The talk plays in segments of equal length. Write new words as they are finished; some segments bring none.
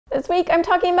This week I'm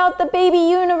talking about the baby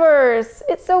universe.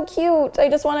 It's so cute, I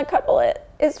just want to cuddle it.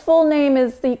 Its full name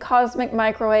is the cosmic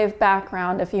microwave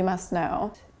background, if you must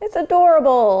know. It's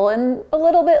adorable and a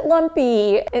little bit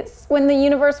lumpy. It's when the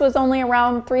universe was only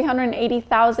around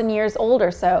 380,000 years old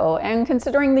or so, and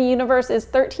considering the universe is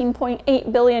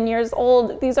 13.8 billion years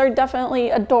old, these are definitely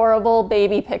adorable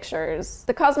baby pictures.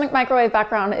 The cosmic microwave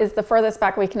background is the furthest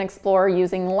back we can explore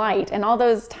using light, and all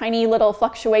those tiny little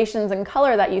fluctuations in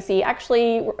color that you see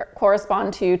actually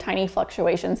correspond to tiny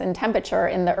fluctuations in temperature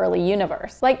in the early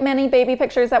universe. Like many baby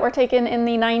pictures that were taken in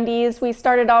the 90s, we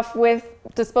started off with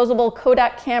disposable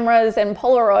Kodak cameras and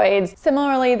Polaroids.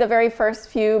 Similarly, the very first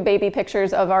few baby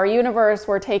pictures of our universe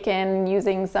were taken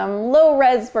using some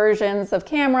low-res versions of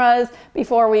cameras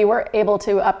before we were able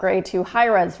to upgrade to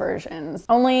high-res versions.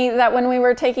 Only that when we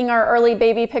were taking our early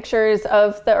baby pictures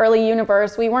of the early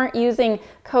universe, we weren't using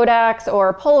Kodaks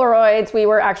or Polaroids, we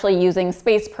were actually using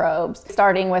space probes,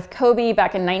 starting with COBE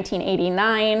back in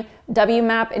 1989,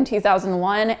 WMAP in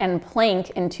 2001, and Planck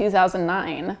in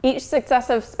 2009. Each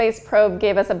successive space probe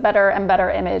gave us a better and better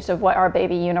image of what our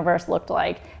baby universe looked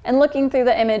like. And looking through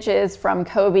the images from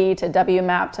COBE to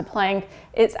WMAP to Planck,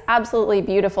 it's absolutely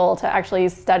beautiful to actually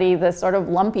study this sort of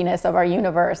lumpiness of our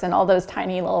universe and all those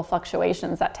tiny little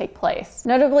fluctuations that take place.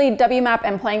 Notably, WMAP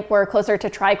and Planck were closer to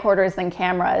tricorders than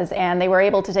cameras, and they were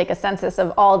able to take a census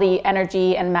of all the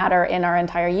energy and matter in our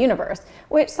entire universe,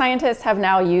 which scientists have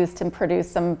now used to produce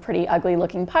some pretty ugly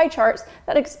looking pie charts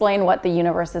that explain what the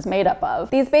universe is made up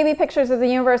of. These baby pictures of the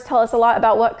universe tell us a lot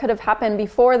about what could have happened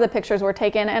before the pictures were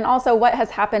taken, and also what has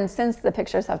happened since the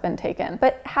pictures have been taken.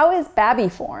 But how is Babby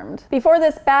formed? Before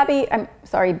this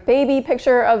baby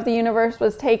picture of the universe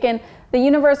was taken, the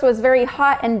universe was very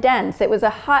hot and dense. It was a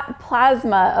hot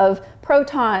plasma of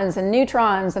protons and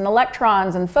neutrons and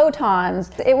electrons and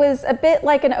photons. It was a bit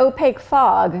like an opaque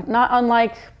fog, not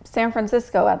unlike San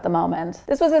Francisco at the moment.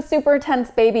 This was a super tense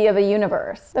baby of a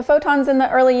universe. The photons in the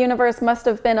early universe must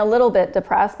have been a little bit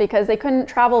depressed because they couldn't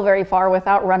travel very far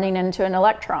without running into an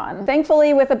electron.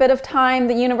 Thankfully, with a bit of time,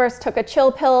 the universe took a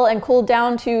chill pill and cooled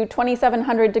down to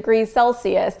 2700 degrees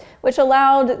Celsius, which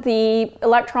allowed the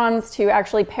electrons to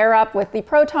actually pair up with the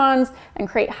protons and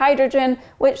create hydrogen,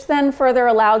 which then further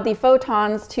allowed the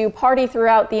photons to party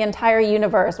throughout the entire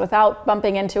universe without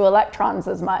bumping into electrons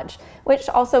as much, which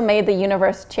also made the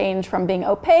universe change from being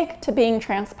opaque to being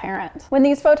transparent. When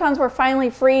these photons were finally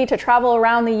free to travel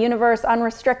around the universe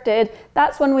unrestricted,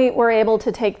 that's when we were able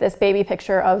to take this baby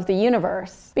picture of the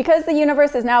universe. Because the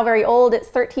universe is now very old, it's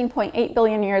 13.8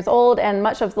 billion years old, and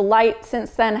much of the light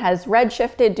since then has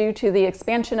redshifted due to the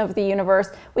expansion of the universe,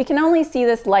 we can only see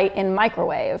this light in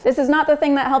microwave. This is not the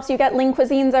thing that helps you get lean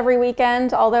cuisines every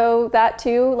weekend, although that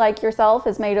too, like yourself,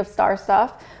 is made of star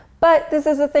stuff. But this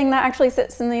is a thing that actually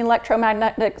sits in the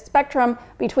electromagnetic spectrum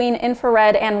between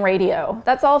infrared and radio.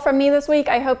 That's all from me this week.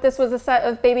 I hope this was a set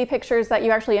of baby pictures that you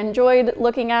actually enjoyed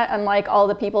looking at, unlike all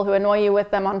the people who annoy you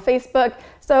with them on Facebook.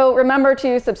 So remember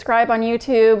to subscribe on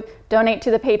YouTube, donate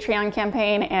to the Patreon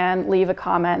campaign, and leave a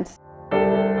comment.